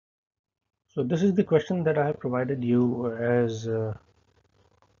So this is the question that I have provided you as uh,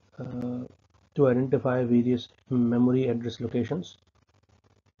 to identify various memory address locations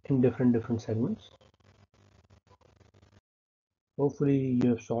in different segments. Hopefully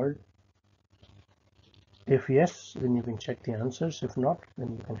you have solved. If yes, then you can check the answers. If not,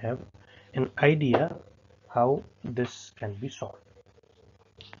 then you can have an idea how this can be solved.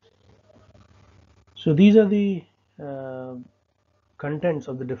 So these are the uh, contents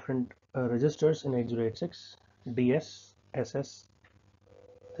of the different registers in 8086: DS, SS,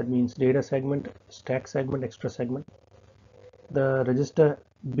 that means data segment, stack segment, extra segment. The register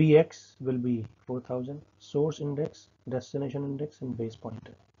BX will be 4000, source index, destination index, and base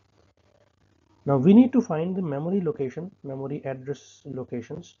pointer. Now we need to find the memory address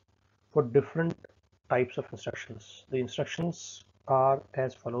locations for different types of instructions. The instructions are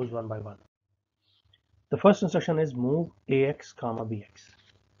as follows one by one. The first instruction is MOV AX, BX.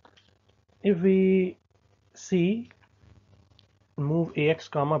 If we see MOV AX,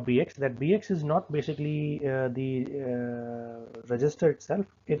 BX, that BX is not basically the register itself,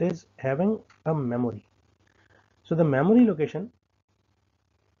 it is having a memory. So the memory location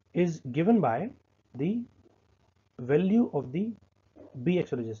is given by the value of the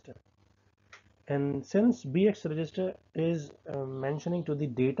BX register. And since BX register is mentioning to the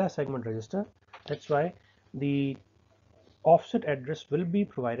data segment register, that's why the offset address will be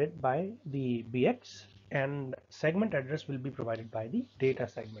provided by the BX and segment address will be provided by the data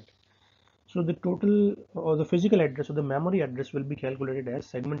segment. So the total or the physical address or the memory address will be calculated as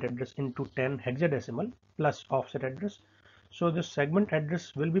segment address into 10 hexadecimal plus offset address. So the segment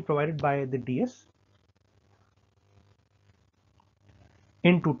address will be provided by the DS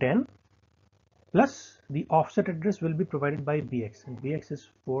into 10 plus the offset address will be provided by BX, and BX is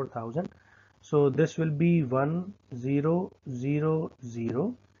 4000. So this will be 1000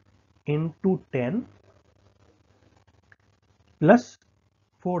 into 10 plus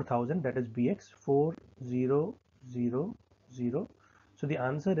 4000, that is BX 4000. So the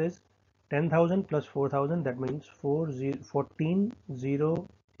answer is 10,000 plus 4000, that means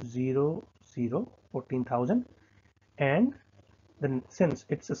 14,000, and then since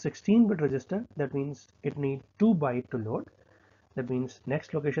it's a 16-bit register, that means it needs 2 bytes to load. That means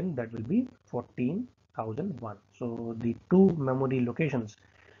next location that will be 14,001. So the two memory locations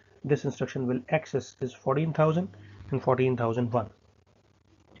this instruction will access is 14,000 and 14,001.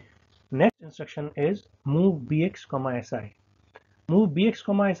 Next instruction is MOV BX, SI. MOV BX,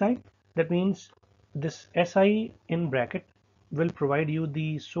 SI, that means this SI in bracket will provide you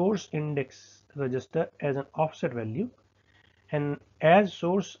the source index register as an offset value, and as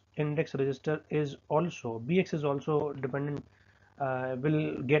source index register is also BX is also dependent,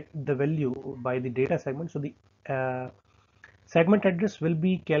 will get the value by the data segment. So the segment address will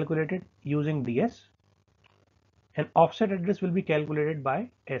be calculated using DS and offset address will be calculated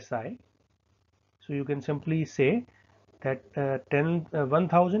by SI. So you can simply say that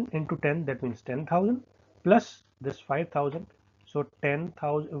 1000 into 10, that means 10,000 plus this 5,000. So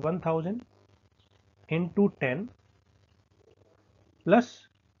 10,000 into 10 plus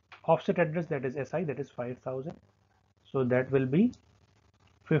offset address, that is SI, that is 5,000. So that will be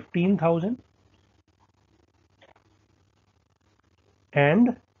 15,000,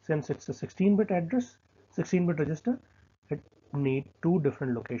 and since it's a 16-bit address, 16-bit register, it need two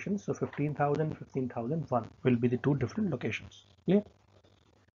different locations. So 15,000, 15,001 will be the two different locations. Clear?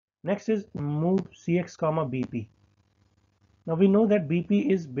 Next is MOV CX, BP. Now we know that BP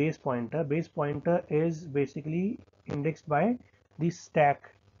is base pointer. Base pointer is basically indexed by the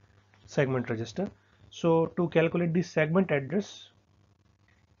stack segment register. So to calculate the segment address,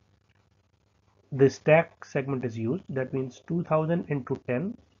 the stack segment is used. That means 2000 into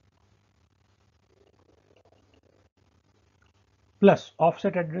 10 plus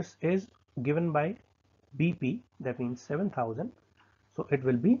offset address is given by BP, that means 7,000. So it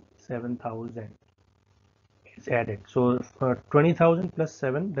will be 7,000 is added. So 20,000 plus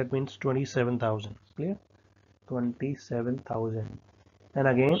 7, that means 27,000. Clear? 27,000. And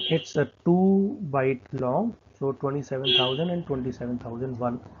again, it's a 2 byte long. So 27,000 and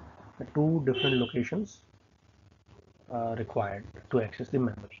 27,001, the two different locations required to access the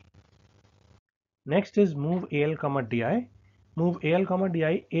memory. Next is MOV AL, DI. MOV AL,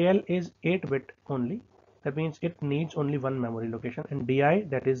 DI. AL is 8-bit only. That means it needs only one memory location, and DI,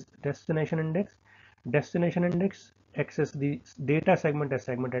 that is destination index. Destination index access the data segment as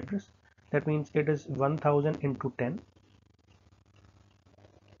segment address. That means it is 1000 into 10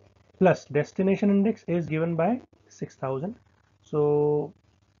 plus destination index is given by 6,000. So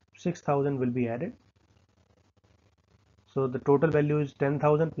 6,000 will be added. So the total value is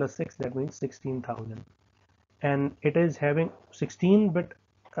 10,000 plus 6, that means 16,000. And it is having 16-bit,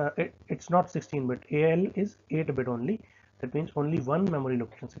 it's not 16-bit, AL is 8-bit only. That means only one memory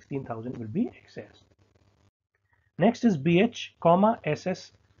location, 16,000, will be accessed. Next is BH,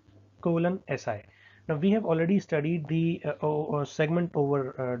 SS colon SI. Now we have already studied the segment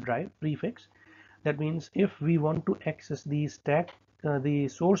over drive prefix. That means if we want to access the the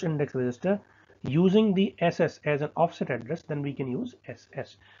source index register using the SS as an offset address, then we can use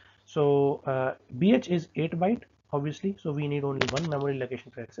SS. So BH is 8 byte, obviously, so we need only one memory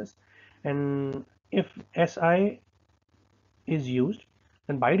location to access. And if SI is used,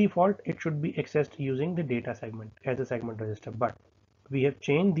 then by default it should be accessed using the data segment as a segment register, but we have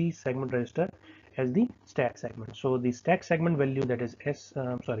changed the segment register as the stack segment. So the stack segment value, that is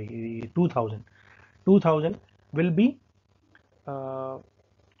 2000 will be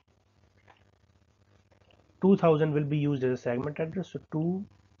 2000 will be used as a segment address. So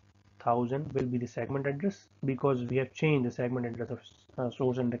 2000 will be the segment address because we have changed the segment address of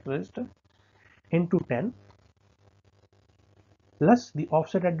source index register into 10 plus the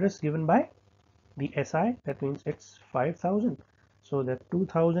offset address given by the SI, that means it's 5000. So that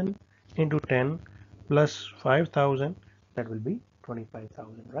 2000 into 10 plus 5000, that will be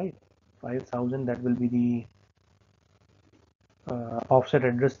 25,000, right? 5000, that will be the offset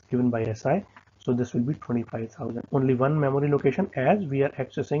address given by SI. So this will be 25,000. Only one memory location as we are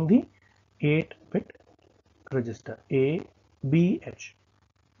accessing the 8-bit register BH,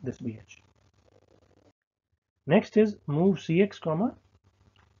 this BH. Next is MOV CX comma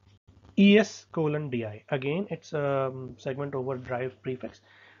ES colon DI. Again, it's a segment over drive prefix.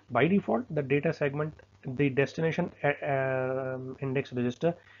 By default, the data segment, the destination index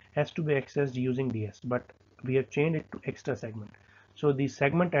register has to be accessed using DS, but we have changed it to extra segment. So the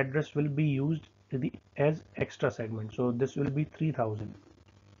segment address will be used as extra segment. So this will be 3000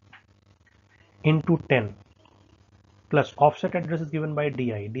 into 10 plus offset address is given by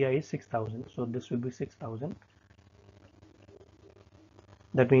DI. DI is 6000. So this will be 6000.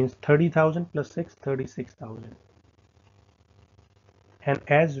 That means 30,000 plus 6, 36,000. And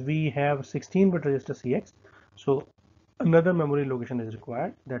as we have 16-bit register CX, so another memory location is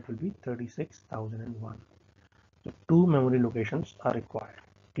required, that will be 36,001. So two memory locations are required.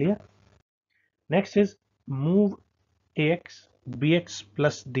 Clear? Next is MOV AX BX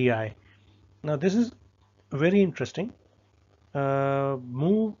plus DI. Now this is very interesting.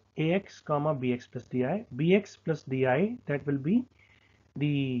 MOV AX comma BX plus DI. BX plus DI, that will be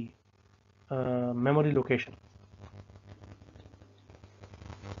the memory location.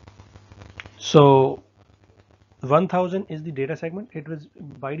 So 1000 is the data segment. It was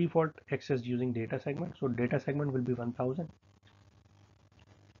by default accessed using data segment. So data segment will be 1000.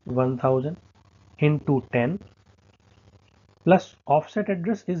 1000 into 10 plus offset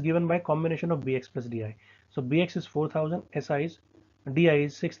address is given by combination of BX plus DI. So BX is 4000, SI is DI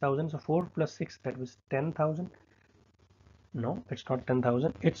is 6000. So 4 plus 6, that was 10,000. No, it's not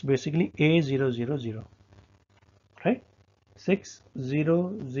 10,000. It's basically A000, right?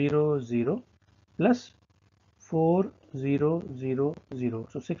 6000 plus 4000.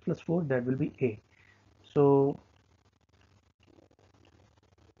 So 6 plus 4, that will be A. So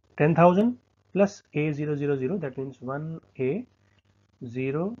 10,000 plus A000, that means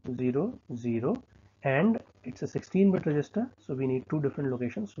 1A000, and it's a 16-bit register. So we need two different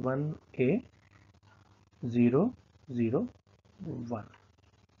locations, 1A001.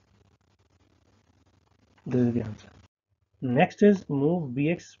 This is the answer. Next is MOV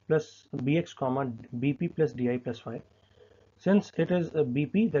BX plus BX comma BP plus DI plus 5. Since it is a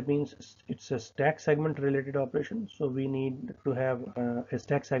BP, that means it's a stack segment related operation. So we need to have a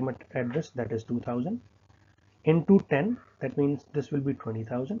stack segment address, that is 2000 into 10. That means this will be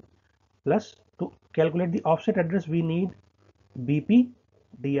 20,000 plus, to calculate the offset address, we need BP,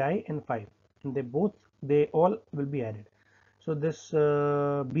 DI and 5, and they all will be added. So this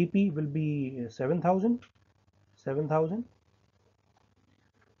BP will be 7,000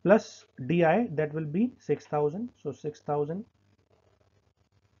 plus DI, that will be 6,000. So 6,000,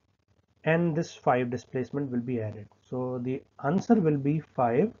 and this 5 displacement will be added. So the answer will be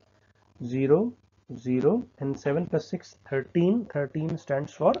 5, 0, 0, and 7 plus 6, 13. 13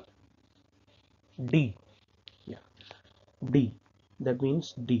 stands for D. Yeah, D. That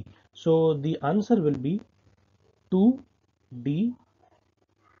means D. So the answer will be 2D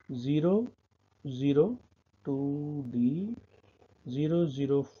 0, 0, 2D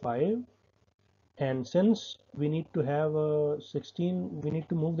 005. And since we need to have a 16, we need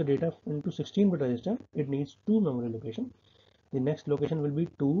to move the data into 16-bit register, it needs two memory locations. The next location will be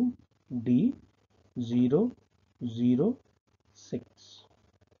 2D 0, 0, 6.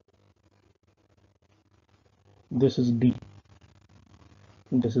 This is D.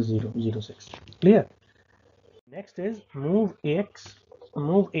 This is 0, 0, 6. Clear? Next is MOV AX,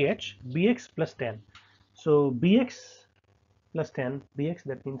 MOV AH BX plus 10. So BX plus 10, BX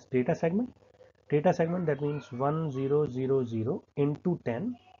that means data segment. Data segment that means 1000 into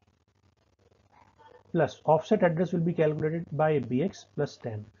 10 plus offset address will be calculated by BX plus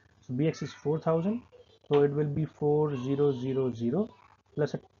 10. So BX is 4000. So it will be 4000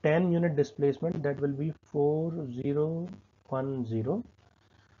 plus a 10 unit displacement, that will be 4010.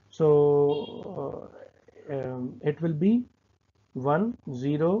 So it will be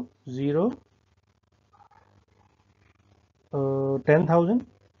 100 10,000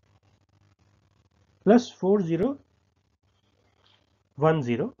 plus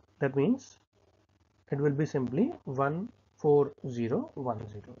 4010. That means it will be simply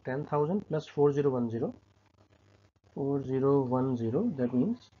 14010. 10,000 plus 4010, 4010, that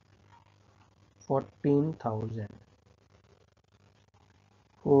means 14,000,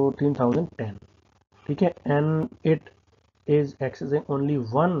 14,010. Okay, and it is accessing only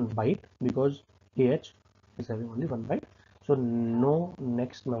 1 byte because AH is having only 1 byte, so no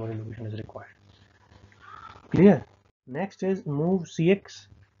next memory location is required. Clear? Next is MOV CX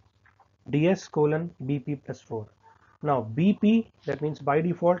DS colon BP plus 4. Now BP, that means by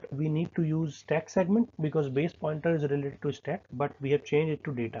default we need to use stack segment because base pointer is related to stack, but we have changed it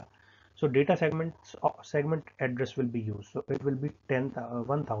to data. So data segment address will be used. So it will be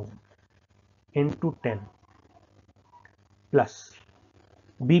 1000 into 10 plus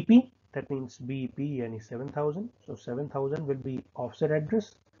BP, that means BP yani 7000. So 7000 will be offset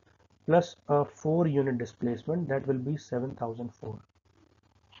address plus a 4 unit displacement, that will be 7004.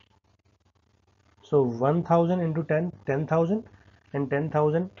 So 1000 into 10, 10,000, and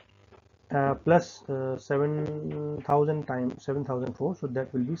 10,000 plus 7,000 times 7004, so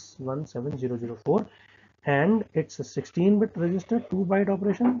that will be 17004. And it's a 16-bit register, 2-byte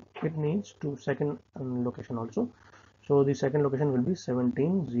operation. It needs to second location also. So the second location will be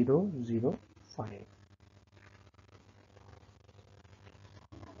 17005.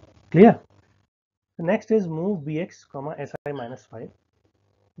 Clear? The next is MOV BX, SI minus 5.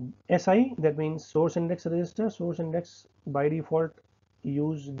 SI, that means source index register. Source index by default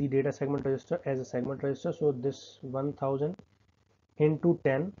use the data segment register as a segment register. So this 1000 into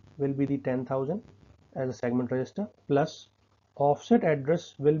 10 will be the 10,000 as a segment register, plus offset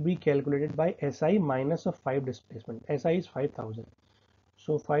address will be calculated by SI minus a 5 displacement. SI is 5000.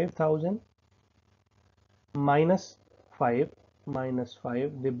 So 5000 minus 5 minus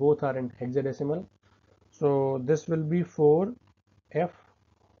 5, they both are in hexadecimal. So this will be 4 FFB.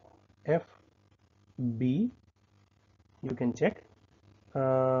 You can check.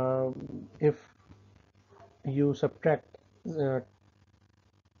 If you subtract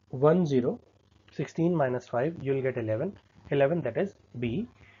 16 minus 5, you'll get 11, that is B.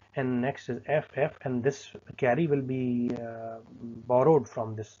 And next is FF, and this carry will be borrowed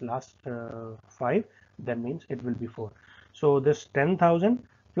from this last 5, that means it will be 4. So this 10,000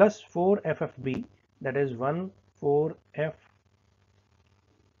 plus 4 FFB, that is 14FFB.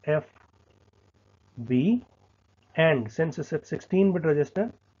 And since it's a 16-bit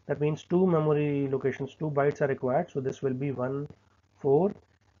register, that means 2 memory locations, 2 bytes are required. So this will be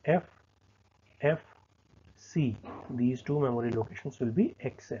 14FFC. These 2 memory locations will be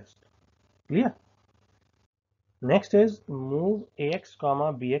accessed. Clear? Next is MOV AX,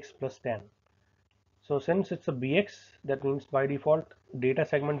 BX plus 10. So since it's a BX, that means by default data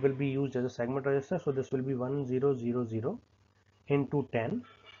segment will be used as a segment register. So this will be 1000 into 10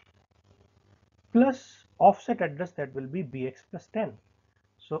 plus offset address, that will be BX plus 10.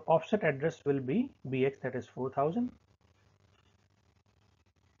 So offset address will be BX, that is 4000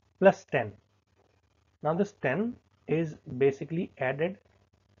 plus 10. Now this 10 is basically added,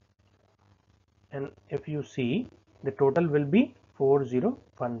 and if you see, the total will be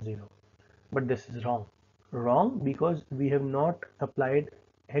 4010. But this is wrong because we have not applied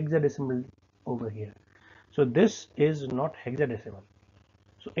hexadecimal over here. So this is not hexadecimal.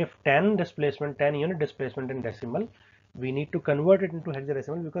 So if 10 unit displacement in decimal, we need to convert it into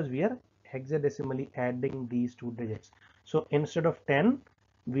hexadecimal because we are hexadecimally adding these 2 digits. So instead of 10,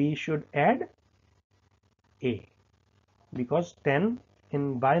 we should add A, because 10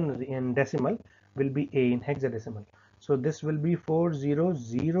 in binary and decimal will be A in hexadecimal. So this will be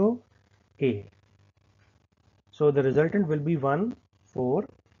 400A. So the resultant will be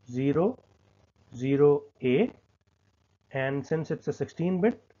 1400A, and since it's a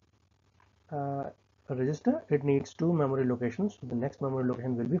 16-bit register, it needs 2 memory locations. So the next memory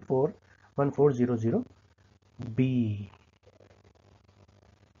location will be 1400B.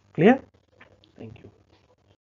 Clear?